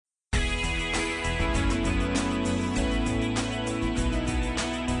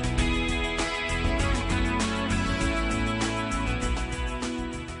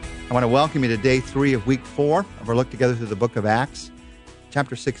I want to welcome you to day 3 of week 4 of our look together through the book of Acts,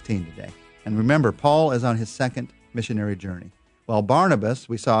 chapter 16 today. And remember, Paul is on his second missionary journey, while Barnabas,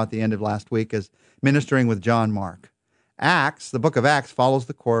 we saw at the end of last week, is ministering with John Mark. Acts, the book of Acts, follows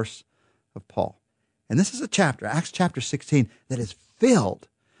the course of Paul. And this is a chapter, Acts chapter 16, that is filled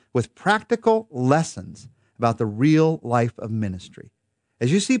with practical lessons about the real life of ministry.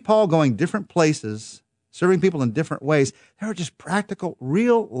 As you see Paul going different places, serving people in different ways, there are just practical,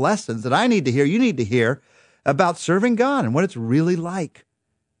 real lessons that I need to hear, you need to hear, about serving God and what it's really like.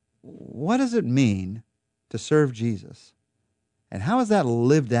 What does it mean to serve Jesus? And how is that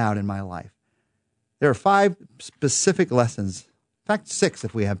lived out in my life? There are 5 specific lessons, in fact 6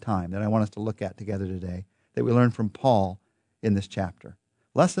 if we have time, that I want us to look at together today, that we learn from Paul in this chapter.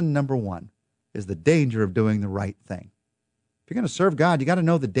 Lesson number 1 is the danger of doing the right thing. If you're going to serve God, you got to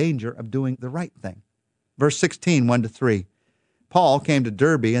know the danger of doing the right thing. Verse 16, 1-3. Paul came to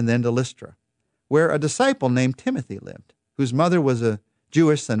Derbe and then to Lystra, where a disciple named Timothy lived, whose mother was a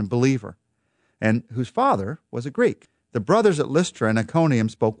Jewess and a believer, and whose father was a Greek. The brothers at Lystra and Iconium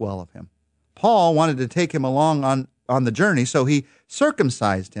spoke well of him. Paul wanted to take him along on the journey, so he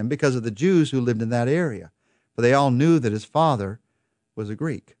circumcised him because of the Jews who lived in that area, for they all knew that his father was a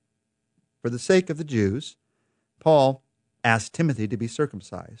Greek. For the sake of the Jews, Paul asked Timothy to be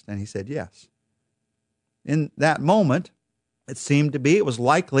circumcised, and he said yes. In that moment, it was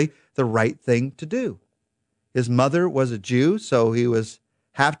likely the right thing to do. His mother was a Jew, so he was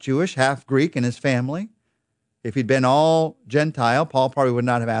half Jewish, half Greek in his family. If he'd been all Gentile, Paul probably would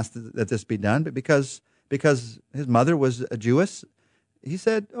not have asked that this be done, but because his mother was a Jewess, he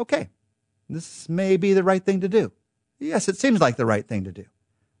said, okay, this may be the right thing to do. Yes, it seems like the right thing to do.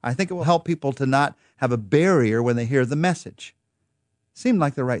 I think it will help people to not have a barrier when they hear the message. Seemed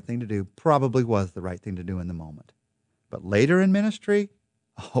like the right thing to do, probably was the right thing to do in the moment. But later in ministry,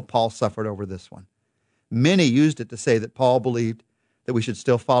 Paul suffered over this one. Many used it to say that Paul believed that we should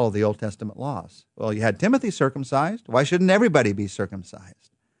still follow the Old Testament laws. Well, you had Timothy circumcised. Why shouldn't everybody be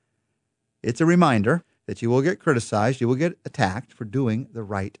circumcised? It's a reminder that you will get criticized, you will get attacked for doing the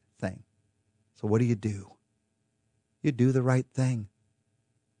right thing. So what do? You do the right thing.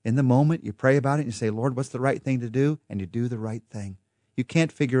 In the moment, you pray about it and you say, Lord, what's the right thing to do? And you do the right thing. You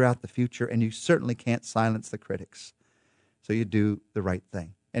can't figure out the future, and you certainly can't silence the critics. So you do the right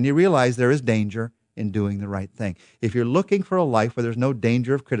thing. And you realize there is danger in doing the right thing. If you're looking for a life where there's no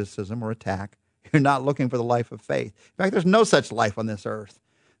danger of criticism or attack, you're not looking for the life of faith. In fact, there's no such life on this earth.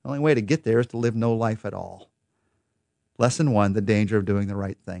 The only way to get there is to live no life at all. Lesson 1, the danger of doing the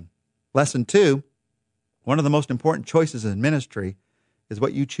right thing. Lesson 2, one of the most important choices in ministry is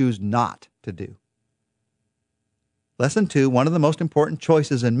what you choose not to do. Lesson 2, one of the most important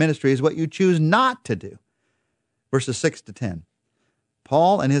choices in ministry is what you choose not to do. Verses 6-10.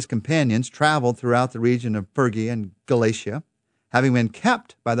 Paul and his companions traveled throughout the region of Phrygia and Galatia, having been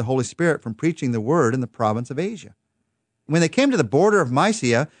kept by the Holy Spirit from preaching the word in the province of Asia. When they came to the border of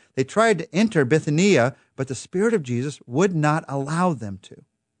Mysia, they tried to enter Bithynia, but the Spirit of Jesus would not allow them to.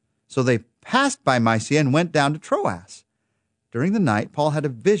 So they passed by Mysia and went down to Troas. During the night, Paul had a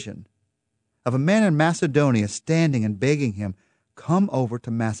vision of a man in Macedonia standing and begging him, come over to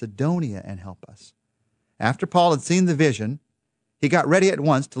Macedonia and help us. After Paul had seen the vision, he got ready at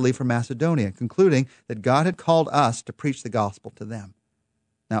once to leave for Macedonia, concluding that God had called us to preach the gospel to them.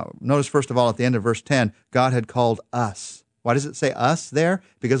 Now, notice first of all at the end of verse 10, God had called us. Why does it say us there?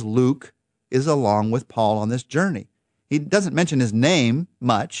 Because Luke is along with Paul on this journey. He doesn't mention his name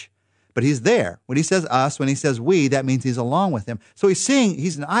much, but he's there. When he says us, when he says we, that means he's along with him. So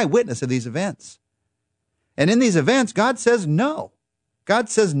he's an eyewitness of these events. And in these events, God says no. God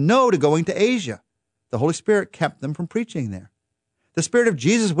says no to going to Asia. The Holy Spirit kept them from preaching there. The Spirit of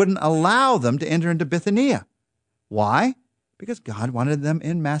Jesus wouldn't allow them to enter into Bithynia. Why? Because God wanted them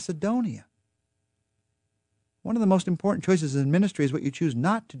in Macedonia. One of the most important choices in ministry is what you choose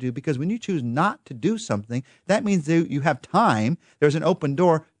not to do, because when you choose not to do something, that means that you have time, there's an open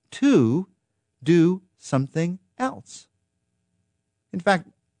door to do something else. In fact,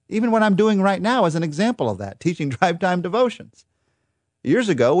 even what I'm doing right now is an example of that, teaching drive time devotions. Years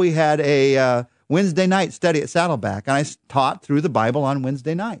ago, we had a Wednesday night study at Saddleback, and I taught through the Bible on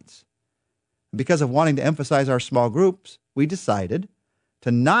Wednesday nights. Because of wanting to emphasize our small groups, we decided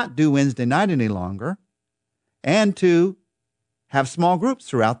to not do Wednesday night any longer and to have small groups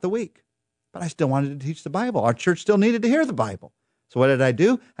throughout the week. But I still wanted to teach the Bible. Our church still needed to hear the Bible. So what did I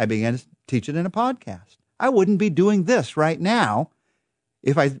do? I began to teach it in a podcast. I wouldn't be doing this right now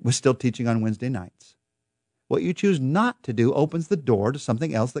if I was still teaching on Wednesday nights. What you choose not to do opens the door to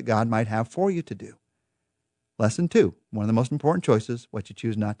something else that God might have for you to do. Lesson 2, one of the most important choices, what you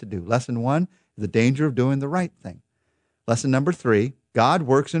choose not to do. Lesson 1, the danger of doing the right thing. Lesson number 3, God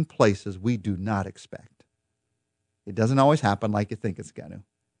works in places we do not expect. It doesn't always happen like you think it's going to.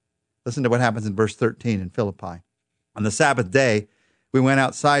 Listen to what happens in verse 13 in Philippi. On the Sabbath day, we went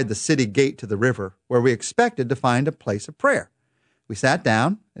outside the city gate to the river, where we expected to find a place of prayer. We sat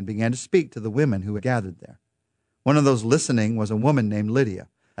down and began to speak to the women who had gathered there. One of those listening was a woman named Lydia,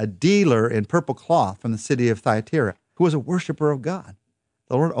 a dealer in purple cloth from the city of Thyatira, who was a worshiper of God.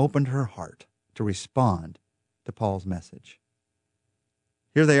 The Lord opened her heart to respond to Paul's message.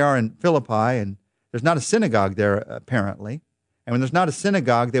 Here they are in Philippi, and there's not a synagogue there, apparently. And when there's not a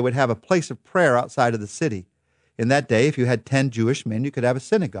synagogue, they would have a place of prayer outside of the city. In that day, if you had 10 Jewish men, you could have a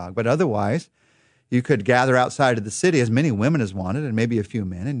synagogue. But otherwise, you could gather outside of the city, as many women as wanted, and maybe a few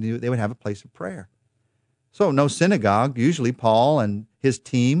men, and they would have a place of prayer. So no synagogue. Usually Paul and his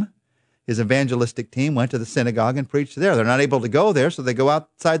team, his evangelistic team, went to the synagogue and preached there. They're not able to go there, so they go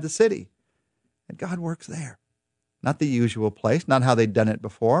outside the city. And God works there. Not the usual place, not how they'd done it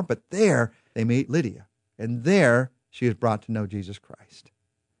before, but there they meet Lydia. And there she is brought to know Jesus Christ.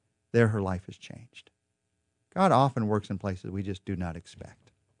 There her life is changed. God often works in places we just do not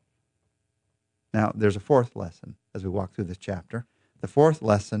expect. Now, there's a fourth lesson as we walk through this chapter. The fourth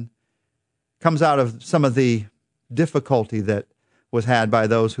lesson comes out of some of the difficulty that was had by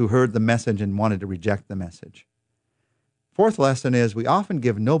those who heard the message and wanted to reject the message. Fourth lesson is we often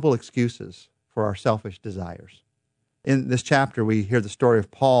give noble excuses for our selfish desires. In this chapter, we hear the story of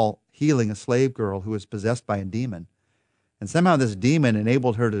Paul healing a slave girl who was possessed by a demon. And somehow this demon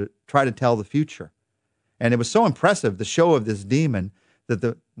enabled her to try to tell the future. And it was so impressive, the show of this demon, that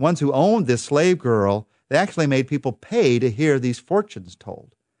the ones who owned this slave girl, they actually made people pay to hear these fortunes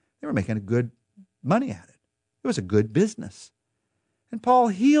told. They were making good money at it. It was a good business. And Paul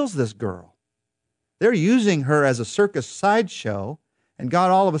heals this girl. They're using her as a circus sideshow, and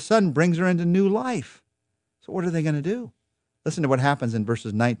God all of a sudden brings her into new life. So what are they going to do? Listen to what happens in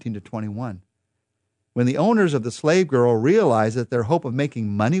verses 19 to 21. When the owners of the slave girl realized that their hope of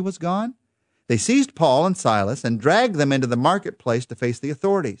making money was gone, they seized Paul and Silas and dragged them into the marketplace to face the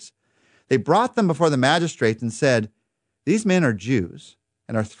authorities. They brought them before the magistrates and said, "These men are Jews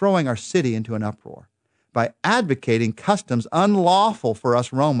and are throwing our city into an uproar by advocating customs unlawful for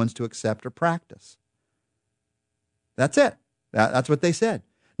us Romans to accept or practice." That's it. That's what they said.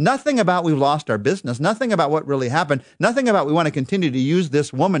 Nothing about we've lost our business, nothing about what really happened, nothing about we want to continue to use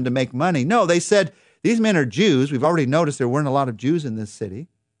this woman to make money. No, they said, these men are Jews. We've already noticed there weren't a lot of Jews in this city,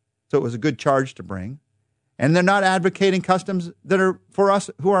 so it was a good charge to bring. And they're not advocating customs that are for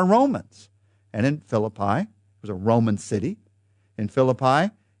us who are Romans. And in Philippi, it was a Roman city. In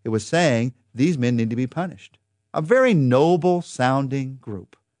Philippi, it was saying these men need to be punished. A very noble-sounding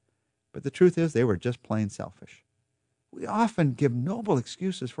group. But the truth is they were just plain selfish. We often give noble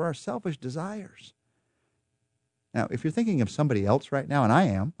excuses for our selfish desires. Now, if you're thinking of somebody else right now, and I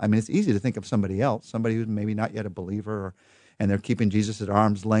am, it's easy to think of somebody else, somebody who's maybe not yet a believer, and they're keeping Jesus at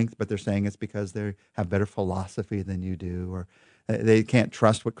arm's length, but they're saying it's because they have better philosophy than you do, or they can't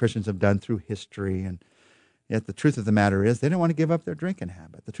trust what Christians have done through history. And yet the truth of the matter is they don't want to give up their drinking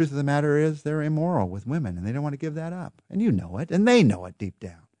habit. The truth of the matter is they're immoral with women, and they don't want to give that up. And you know it, and they know it deep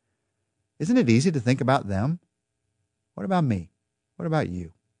down. Isn't it easy to think about them? What about me? What about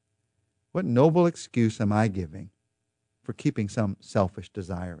you? What noble excuse am I giving for keeping some selfish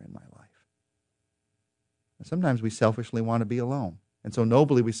desire in my life? And sometimes we selfishly want to be alone. And so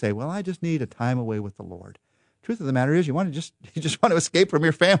nobly we say, well, I just need a time away with the Lord. Truth of the matter is you just want to escape from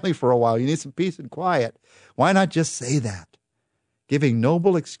your family for a while. You need some peace and quiet. Why not just say that? Giving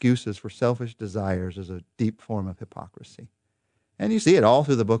noble excuses for selfish desires is a deep form of hypocrisy. And you see it all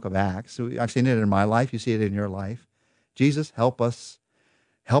through the book of Acts. I've seen it in my life. You see it in your life. Jesus, help us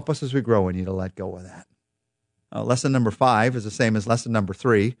as we grow. We need to let go of that. Lesson number 5 is the same as lesson number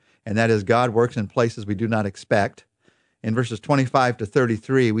 3, and that is God works in places we do not expect. In verses 25 to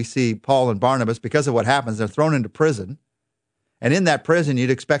 33, we see Paul and Barnabas, because of what happens, they're thrown into prison. And in that prison, you'd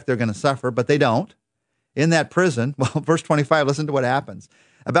expect they're going to suffer, but they don't. In that prison, verse 25, listen to what happens.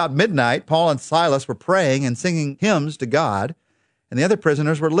 About midnight, Paul and Silas were praying and singing hymns to God, and the other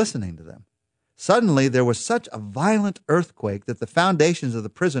prisoners were listening to them. Suddenly, there was such a violent earthquake that the foundations of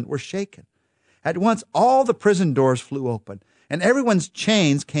the prison were shaken. At once, all the prison doors flew open, and everyone's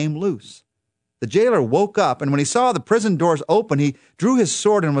chains came loose. The jailer woke up, and when he saw the prison doors open, he drew his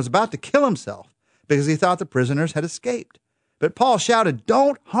sword and was about to kill himself because he thought the prisoners had escaped. But Paul shouted,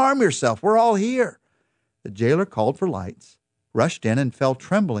 "Don't harm yourself. We're all here." The jailer called for lights, rushed in, and fell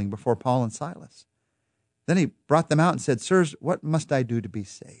trembling before Paul and Silas. Then he brought them out and said, "Sirs, what must I do to be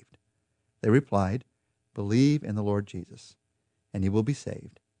saved?" They replied, Believe in the Lord Jesus, and you will be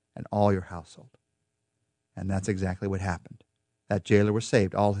saved, and all your household. And that's exactly what happened. That jailer was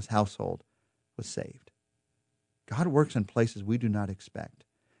saved. All his household was saved. God works in places we do not expect.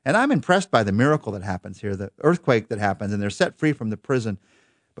 And I'm impressed by the miracle that happens here, the earthquake that happens, and they're set free from the prison.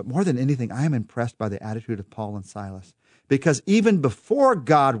 But more than anything, I am impressed by the attitude of Paul and Silas. Because even before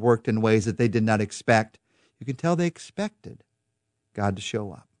God worked in ways that they did not expect, you can tell they expected God to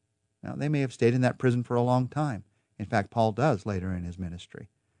show up. Now, they may have stayed in that prison for a long time. In fact, Paul does later in his ministry.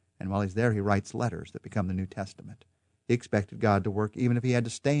 And while he's there, he writes letters that become the New Testament. He expected God to work even if he had to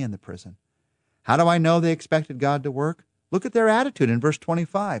stay in the prison. How do I know they expected God to work? Look at their attitude in verse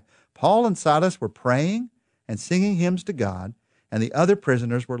 25. Paul and Silas were praying and singing hymns to God, and the other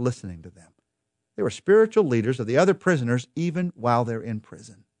prisoners were listening to them. They were spiritual leaders of the other prisoners even while they're in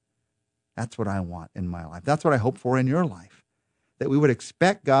prison. That's what I want in my life. That's what I hope for in your life, that we would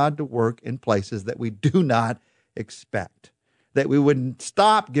expect God to work in places that we do not expect, that we would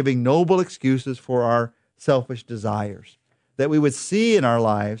stop giving noble excuses for our selfish desires, that we would see in our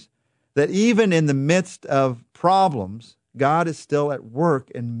lives that even in the midst of problems, God is still at work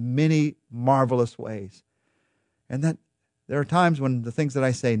in many marvelous ways. And that there are times when the things that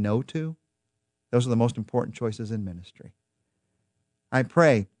I say no to, those are the most important choices in ministry. I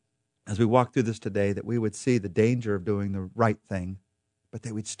pray as we walk through this today that we would see the danger of doing the right thing, but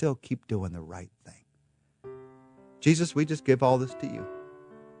that we'd still keep doing the right thing. Jesus, we just give all this to you.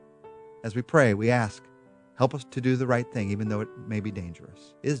 As we pray, we ask, help us to do the right thing, even though it may be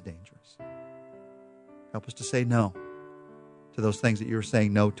dangerous, is dangerous. Help us to say no to those things that you're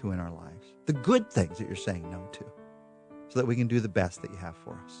saying no to in our lives, the good things that you're saying no to, so that we can do the best that you have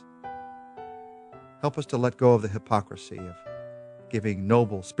for us. Help us to let go of the hypocrisy of giving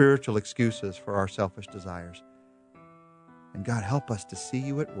noble spiritual excuses for our selfish desires. And God, help us to see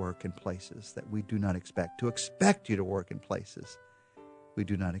you at work in places that we do not expect, to expect you to work in places we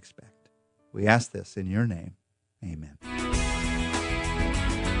do not expect. We ask this in your name. Amen.